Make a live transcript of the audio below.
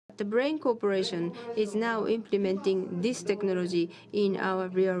The Brain Corporation is now implementing this technology in our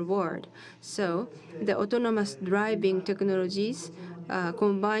real world. So the autonomous driving technologies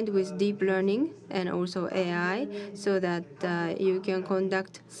combined with deep learning and also AI, so that you can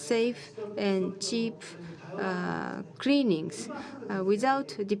conduct safe and cheap cleanings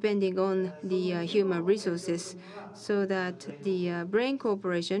without depending on the human resources, so that the Brain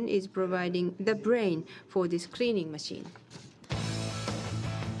Corporation is providing the brain for this cleaning machine.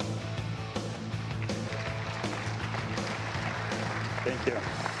 Thank you.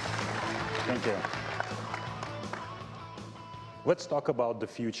 Thank you. Let's talk about the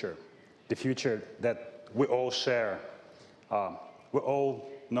future that we all share. We all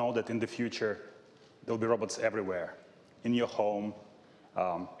know that in the future, there'll be robots everywhere, in your home,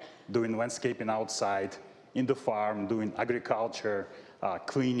 doing landscaping outside, in the farm, doing agriculture,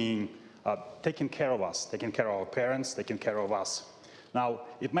 cleaning, taking care of us, taking care of our parents, taking care of us. Now,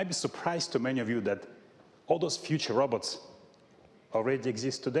 it might be a surprise to many of you that all those future robots already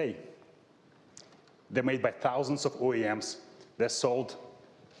exist today. They're made by thousands of OEMs. They're sold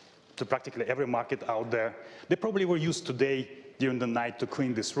to practically every market out there. They probably were used today during the night to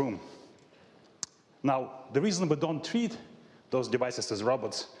clean this room. Now, the reason we don't treat those devices as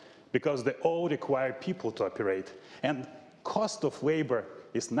robots, because they all require people to operate. And cost of labor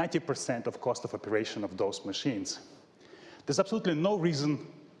is 90% of cost of operation of those machines. There's absolutely no reason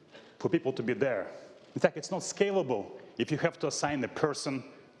for people to be there. In fact, it's not scalable if you have to assign a person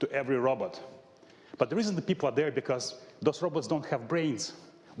to every robot. But the reason the people are there because those robots don't have brains.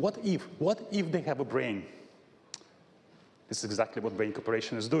 What if they have a brain? This is exactly what Brain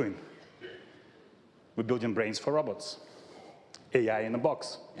Corporation is doing. We're building brains for robots. AI in a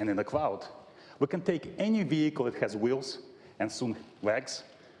box and in the cloud. We can take any vehicle that has wheels and soon legs.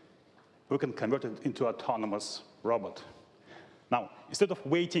 We can convert it into an autonomous robot. Now, instead of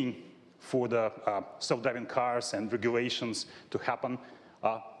waiting for the self-driving cars and regulations to happen,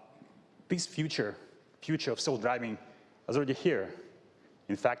 this future of self-driving is already here.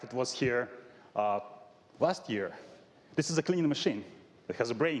 In fact, it was here last year. This is a cleaning machine that has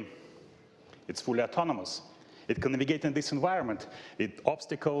a brain. It's fully autonomous. It can navigate in this environment. It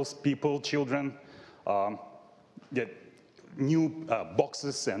obstacles, people, children, new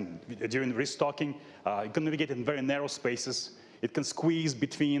boxes, and during restocking, it can navigate in very narrow spaces. It can squeeze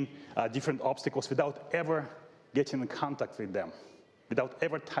between different obstacles without ever getting in contact with them, without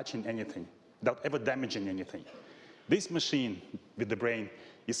ever touching anything, without ever damaging anything. This machine with the brain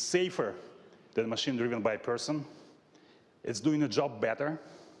is safer than a machine driven by a person. It's doing the job better,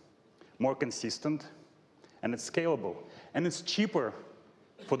 more consistent, and it's scalable. And it's cheaper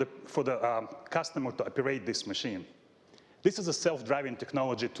for the customer to operate this machine. This is a self-driving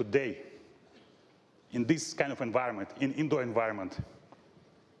technology today in this kind of environment, in indoor environment.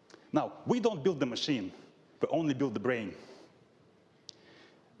 Now, we don't build the machine, we only build the brain.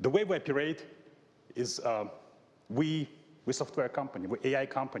 The way we operate is we're a software company, we're an AI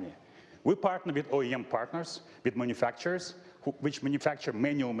company. We partner with OEM partners, with manufacturers, which manufacture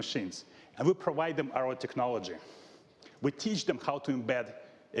manual machines, and we provide them our technology. We teach them how to embed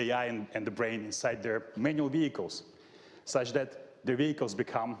AI and the brain inside their manual vehicles, such that their vehicles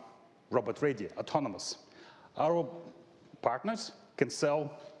become robot-ready, autonomous. Our partners can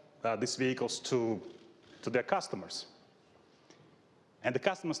sell these vehicles to their customers. And the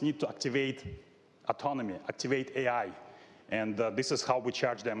customers need to activate autonomy, activate AI. And this is how we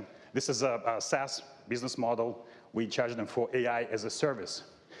charge them. This is a SaaS business model. We charge them for AI as a service.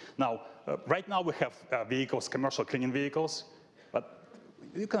 Now, right now we have vehicles, commercial cleaning vehicles, but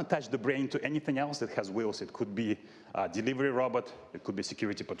you can attach the brain to anything else that has wheels. It could be a delivery robot, it could be a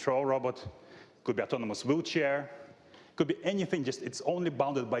security patrol robot, it could be autonomous wheelchair, it could be anything, just it's only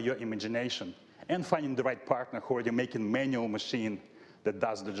bounded by your imagination and finding the right partner who already making manual machine that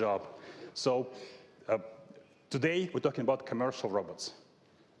does the job. So today we're talking about commercial robots.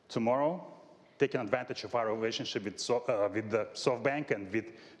 Tomorrow, taking advantage of our relationship with the SoftBank and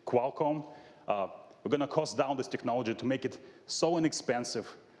with Qualcomm, we're going to cost down this technology to make it so inexpensive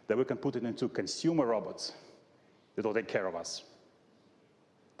that we can put it into consumer robots that will take care of us.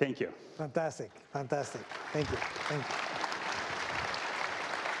 Thank you. Fantastic, fantastic. Thank you, thank you.